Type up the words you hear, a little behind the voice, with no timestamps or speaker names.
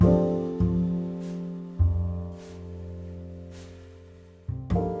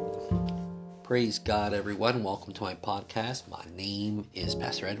Praise God, everyone. Welcome to my podcast. My name is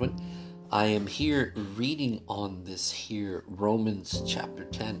Pastor Edwin. I am here reading on this here Romans chapter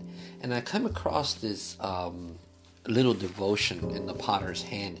 10. And I come across this little devotion in the Potter's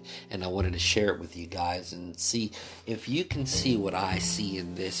Hand. And I wanted to share it with you guys and see if you can see what I see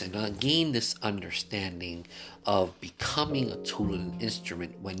in this. And gain this understanding of becoming a tool and an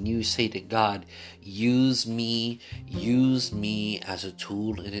instrument. When you say to God, use me as a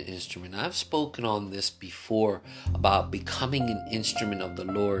tool and an instrument. I've spoken on this before about becoming an instrument of the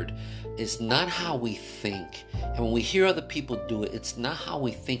Lord. It's not how we think. And when we hear other people do it, it's not how we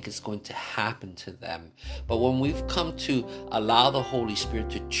think it's going to happen to them. But when we've come to allow the Holy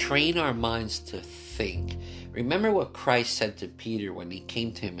Spirit to train our minds to think. Remember what Christ said to Peter when he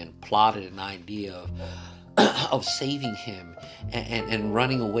came to him and plotted an idea of saving him and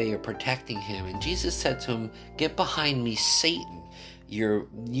running away or protecting him. And Jesus said to him, "Get behind me, Satan. Your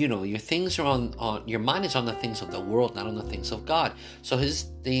things are on your mind is on the things of the world, not on the things of God." So his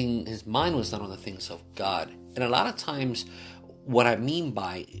mind was not on the things of God. And a lot of times what I mean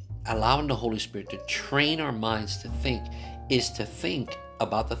by allowing the Holy Spirit to train our minds to think is to think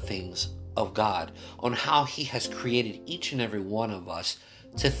about the things of God, on how he has created each and every one of us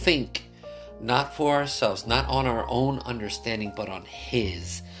to think not for ourselves, not on our own understanding, but on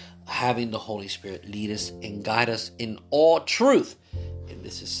his, having the Holy Spirit lead us and guide us in all truth. And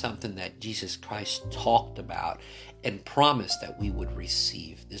this is something that Jesus Christ talked about and promised that we would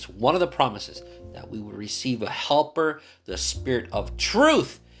receive. This is one of the promises, that we would receive a helper, the Spirit of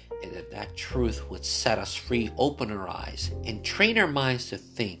truth, and that truth would set us free, open our eyes, and train our minds to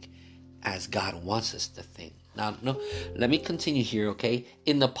think as God wants us to think. Now, let me continue here, okay?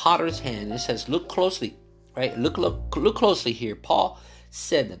 In the Potter's Hand, it says, look closely, right? Look closely here. Paul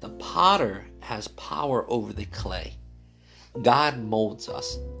said that the potter has power over the clay. God molds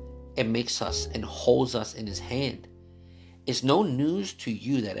us and makes us and holds us in his hand. It's no news to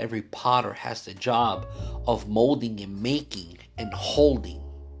you that every potter has the job of molding and making and holding.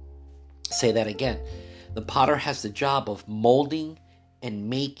 Say that again. The potter has the job of molding and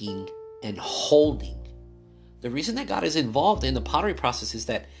making and holding. The reason that God is involved in the pottery process is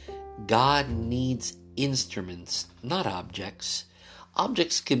that God needs instruments, not objects.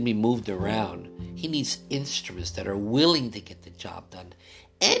 Objects can be moved around. He needs instruments that are willing to get the job done.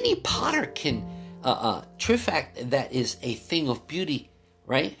 Any potter can, fact that is a thing of beauty,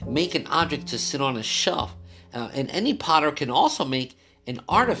 right? Make an object to sit on a shelf. And any potter can also make an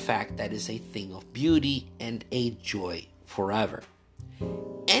artifact that is a thing of beauty and a joy forever.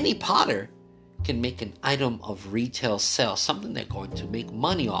 Any potter can make an item of retail sale, something they're going to make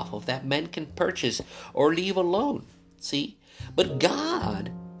money off of, that men can purchase or leave alone. See? But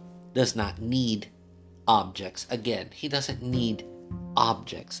God does not need objects. Again, he doesn't need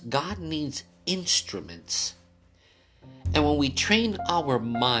objects. God needs instruments. And when we train our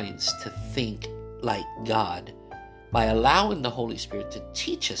minds to think like God, by allowing the Holy Spirit to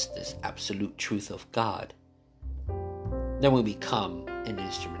teach us this absolute truth of God, then we become an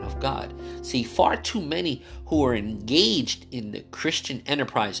instrument of God. See, far too many who are engaged in the Christian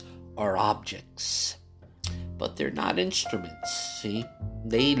enterprise are objects, but they're not instruments. See,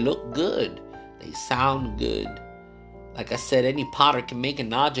 they look good, they sound good. Like I said, any potter can make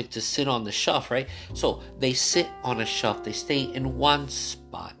an object to sit on the shelf, right? So they sit on a shelf, they stay in one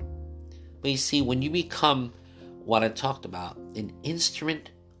spot. But you see, when you become what I talked about, an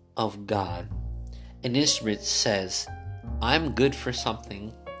instrument of God, an instrument says, I'm good for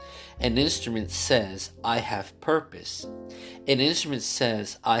something. An instrument says, I have purpose. An instrument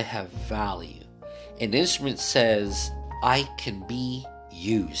says, I have value. An instrument says, I can be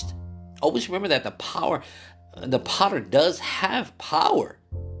used. Always remember that the potter does have power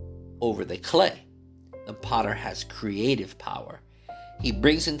over the clay. The potter has creative power. He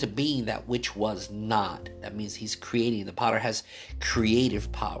brings into being that which was not. That means he's creating. The potter has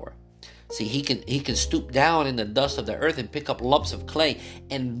creative power. See, he can stoop down in the dust of the earth and pick up lumps of clay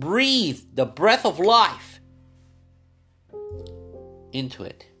and breathe the breath of life into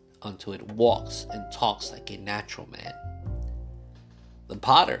it, until it walks and talks like a natural man. The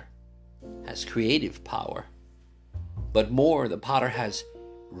potter has creative power, but more, the potter has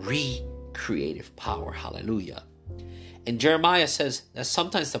recreative power. Hallelujah. And Jeremiah says that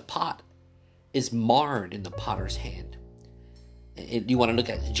sometimes the pot is marred in the potter's hand. You want to look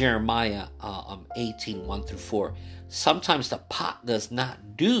at Jeremiah 18, 1 through 4. Sometimes the pot does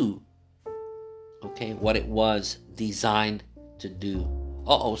not do, what it was designed to do.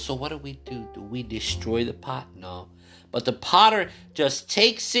 So what do? Do we destroy the pot? No. But the potter just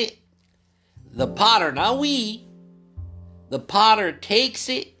takes it. The potter, not we. The potter takes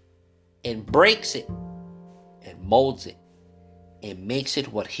it and breaks it and molds it and makes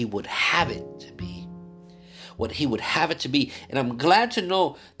it what he would have it to be. What he would have it to be. And I'm glad to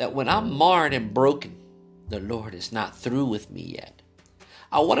know that when I'm marred and broken, the Lord is not through with me yet.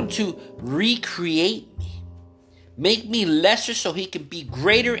 I want him to recreate me. Make me lesser so he can be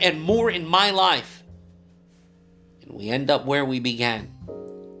greater and more in my life. And we end up where we began.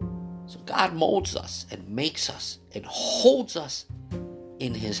 So God molds us and makes us and holds us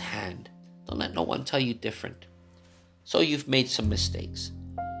in his hand. Don't let no one tell you different. So you've made some mistakes.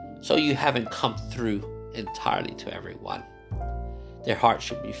 So you haven't come through entirely to everyone. Their heart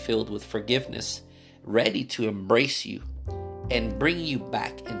should be filled with forgiveness, ready to embrace you and bring you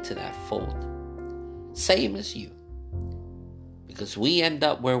back into that fold. Same as you. Because we end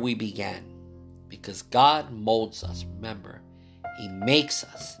up where we began. Because God molds us. Remember, he makes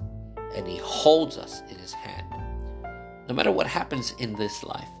us and he holds us in his hand. No matter what happens in this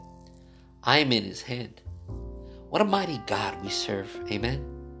life, I am in his hand. What a mighty God we serve. Amen.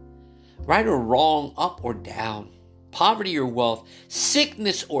 Right or wrong, up or down, poverty or wealth,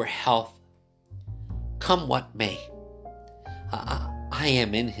 sickness or health, come what may, I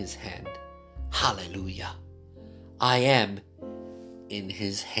am in his hand. Hallelujah. I am in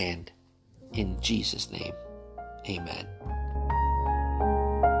his hand. In Jesus' name, amen.